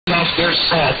they're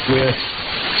set with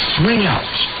Swing Out.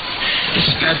 This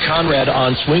is Pat Conrad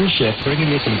on Swing Shift, bringing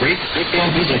you some great big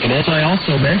band music, and as I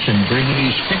also mentioned, bringing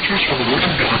you scriptures from the Word of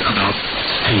God about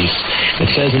peace. It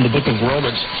says in the book of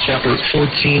Romans, chapter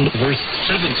 14, verse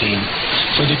 17,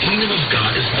 "For the kingdom of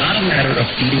God is not a matter of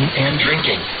eating and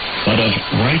drinking, but of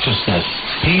righteousness,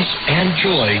 peace, and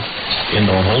joy in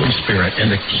the Holy Spirit."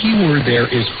 And the key word there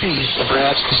is peace, and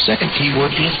perhaps the second key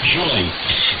word is joy.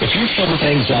 If you're filled with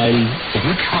anxiety, if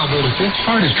you're troubled, if your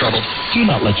heart is troubled, do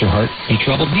not let your heart be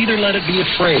troubled, neither let it be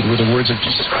afraid, were the words of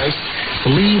Jesus Christ.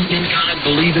 Believe in God,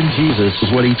 believe in Jesus, is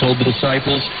what he told the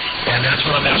disciples, and that's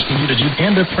what I'm asking you to do,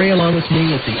 and to pray along with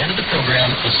me at the end of the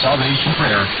program, the salvation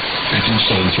prayer that can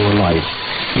change your life.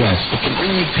 Yes, it can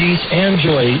bring you peace and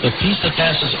joy, the peace that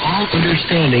passes all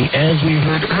understanding, as we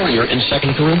heard earlier in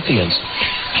 2 Corinthians.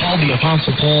 Paul, the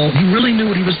Apostle Paul, he really knew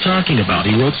what he was talking about.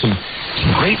 He wrote some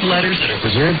great letters that are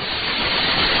preserved.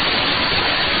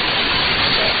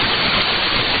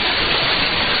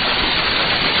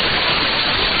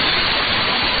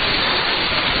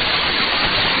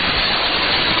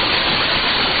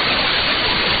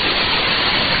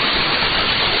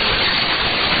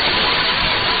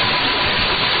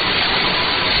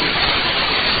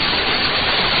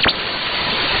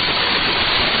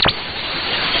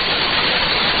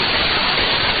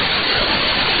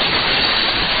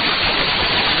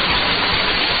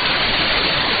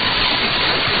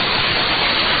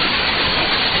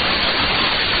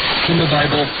 In the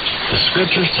Bible, the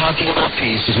scriptures talking about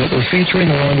peace is what we're featuring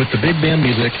along with the big band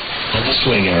music of the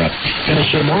swing era. Going to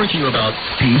share more with you about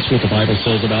peace, what the Bible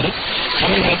says about it.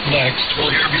 Coming up next, we'll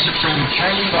hear music from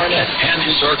Charlie Barnett and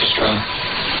his orchestra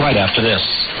right after this.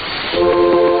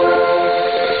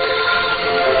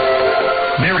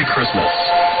 Merry Christmas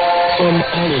from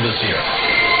all of us here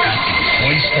at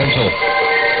Voice of Hope.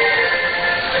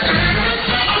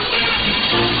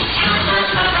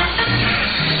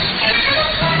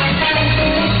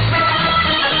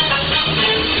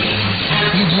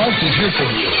 We'd love to hear from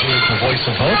you here at the Voice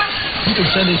of Hope. You can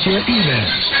send us your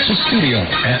emails to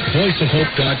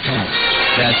studio@voiceofhope.com.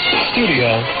 That's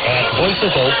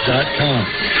studio@voiceofhope.com.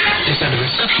 To send a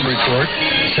reception report,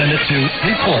 send it to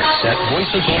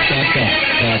reports@voiceofhope.com.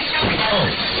 That's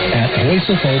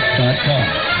reports@voiceofhope.com.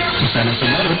 To send us a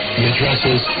letter, the address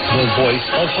is The Voice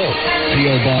of Hope,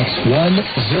 P.O. Box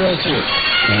 102,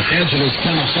 Los Angeles,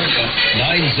 California,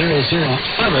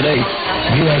 90078,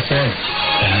 USA.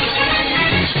 That's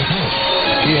Voice of Hope,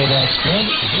 P.O. Box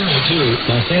 102,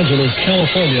 Los Angeles,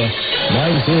 California,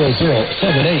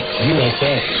 90078,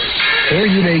 USA. Or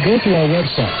you may go to our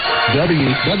website,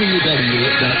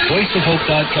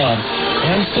 www.voiceofhope.com,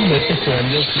 and submit the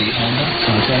form you'll see on the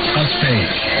Contact Us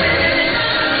page.